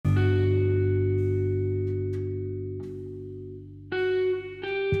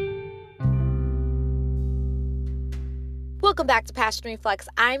Welcome back to Passion Reflex.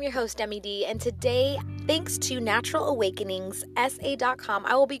 I'm your host, Demi D, and today, thanks to Natural Awakenings, SA.com,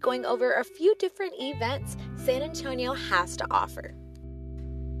 I will be going over a few different events San Antonio has to offer.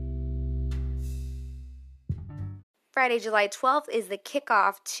 Friday, July 12th is the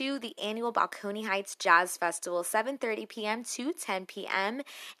kickoff to the annual Balcony Heights Jazz Festival, 7:30 p.m. to 10 p.m.,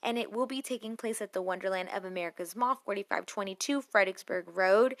 and it will be taking place at the Wonderland of America's Mall, 4522 Fredericksburg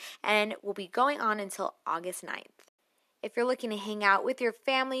Road, and will be going on until August 9th. If you're looking to hang out with your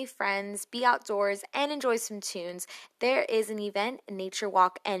family, friends, be outdoors, and enjoy some tunes, there is an event, Nature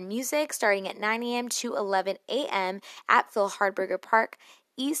Walk and Music, starting at 9 a.m. to 11 a.m. at Phil Hardberger Park,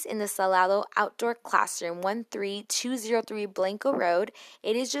 East in the Salado Outdoor Classroom, 13203 Blanco Road.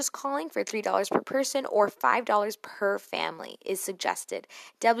 It is just calling for $3 per person or $5 per family is suggested.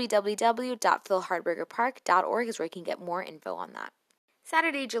 www.philhardbergerpark.org is where you can get more info on that.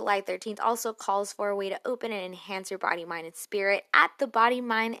 Saturday, July 13th also calls for a way to open and enhance your body, mind, and spirit at the Body,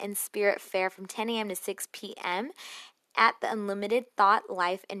 Mind, and Spirit Fair from 10 a.m. to 6 p.m. at the Unlimited Thought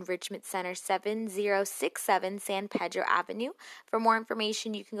Life Enrichment Center, 7067 San Pedro Avenue. For more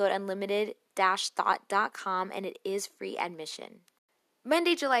information, you can go to unlimited-thought.com, and it is free admission.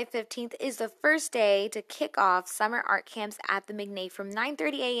 Monday, July 15th is the first day to kick off summer art camps at the McNay from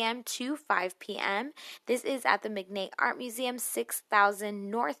 9:30 a.m. to 5 p.m. This is at the McNay Art Museum,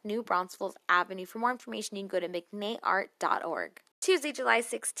 6000 North New Braunfels Avenue. For more information, you can go to mcnayart.org. Tuesday, July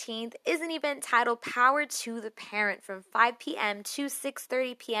 16th is an event titled Power to the Parent from 5 p.m. to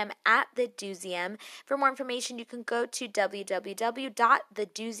 6:30 p.m. at the Doozeum. For more information, you can go to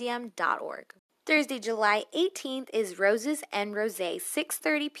www.thedoozeum.org. Thursday, July 18th is Roses and Rosé,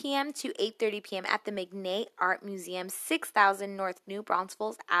 6:30 p.m. to 8:30 p.m. at the McNay Art Museum, 6000 North New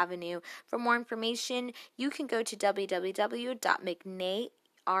Braunfels Avenue. For more information, you can go to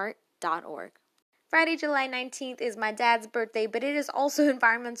www.mcnayart.org. Friday, July 19th is my dad's birthday, but it is also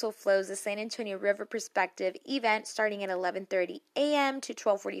Environmental Flows, the San Antonio River Perspective event starting at 11:30 a.m. to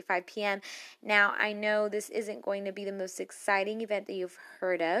 12:45 p.m. Now, I know this isn't going to be the most exciting event that you've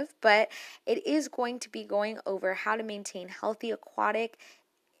heard of, but it is going to be going over how to maintain healthy aquatic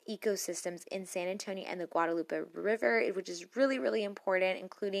ecosystems in San Antonio and the Guadalupe River, which is really, really important,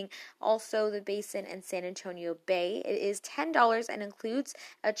 including also the basin and San Antonio Bay. It is $10 and includes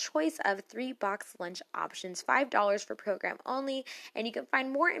a choice of 3-box lunch options, $5 for program only, and you can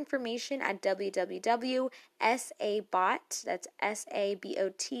find more information at www.sabot, that's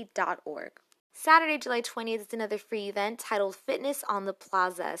sabot.org. Saturday, July 20th is another free event titled Fitness on the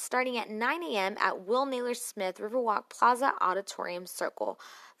Plaza, starting at 9 a.m. at Will Naylor Smith Riverwalk Plaza Auditorium Circle.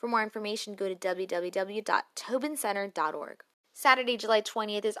 For more information, go to www.tobincenter.org. Saturday, July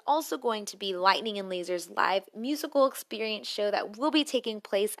 20th is also going to be Lightning and Lasers live musical experience show that will be taking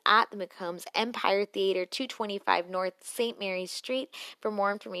place at the McCombs Empire Theater, 225 North St. Mary's Street. For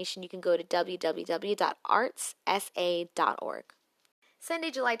more information, you can go to www.artssa.org.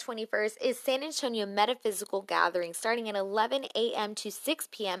 Sunday, July 21st is San Antonio Metaphysical Gathering starting at 11 a.m. to 6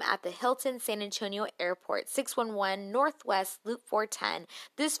 p.m. at the Hilton San Antonio Airport, 611 Northwest Loop 410.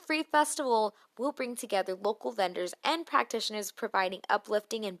 This free festival will bring together local vendors and practitioners providing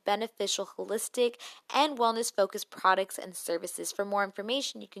uplifting and beneficial holistic and wellness-focused products and services. For more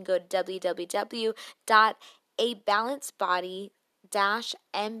information, you can go to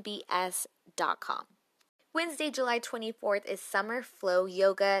www.abalancedbody-mbs.com. Wednesday, July 24th is Summer Flow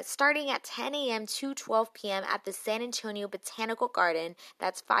Yoga starting at 10 a.m. to 12 p.m. at the San Antonio Botanical Garden.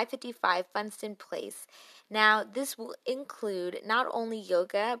 That's 555 Funston Place. Now, this will include not only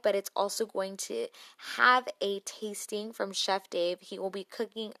yoga, but it's also going to have a tasting from Chef Dave. He will be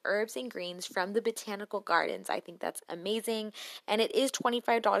cooking herbs and greens from the Botanical Gardens. I think that's amazing. And it is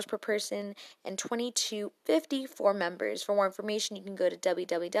 $25 per person and $22.50 for members. For more information, you can go to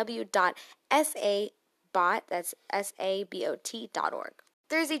www.sabot.org. That's sabot.org.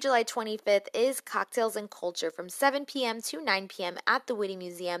 Thursday, July 25th is Cocktails and Culture from 7 p.m. to 9 p.m. at the Whitty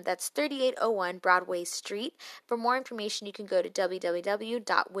Museum. That's 3801 Broadway Street. For more information, you can go to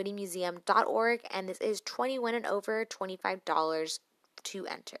www.whittymuseum.org, and this is 21 and over, $25 to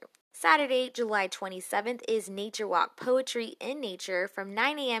enter. Saturday, July 27th is Nature Walk Poetry in Nature from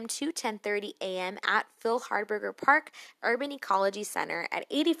 9 a.m. to 10:30 a.m. at Phil Hardberger Park Urban Ecology Center at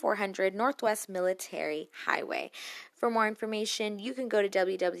 8400 Northwest Military Highway. For more information, you can go to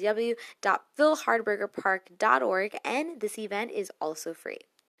www.philhardbergerpark.org, and this event is also free.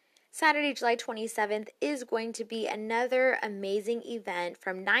 Saturday, July 27th is going to be another amazing event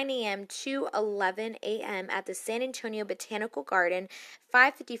from 9 a.m. to 11 a.m. at the San Antonio Botanical Garden,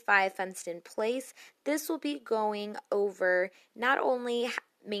 555 Funston Place. This will be going over not only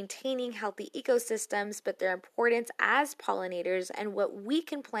maintaining healthy ecosystems, but their importance as pollinators and what we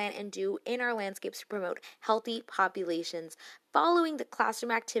can plant and do in our landscapes to promote healthy populations. Following the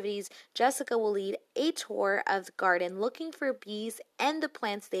classroom activities, Jessica will lead a tour of the garden looking for bees and the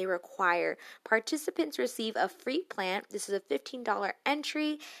plants they require. Participants receive a free plant. This is a $15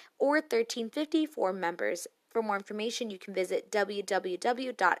 entry or $13.50 for members. For more information, you can visit www.sabot.org.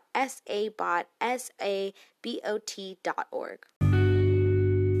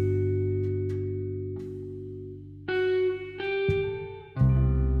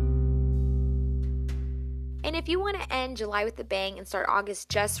 And if you want to end July with a bang and start August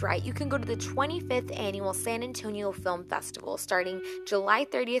just right, you can go to the 25th Annual San Antonio Film Festival starting July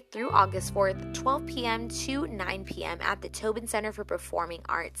 30th through August 4th, 12 p.m. to 9 p.m. at the Tobin Center for Performing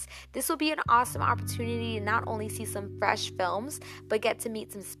Arts. This will be an awesome opportunity to not only see some fresh films, but get to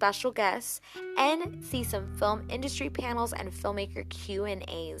meet some special guests and see some film industry panels and filmmaker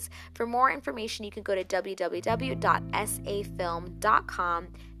Q&As. For more information, you can go to www.safilm.com.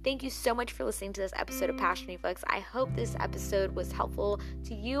 Thank you so much for listening to this episode of Passion Reflex. I hope this episode was helpful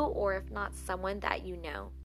to you, or if not, someone that you know.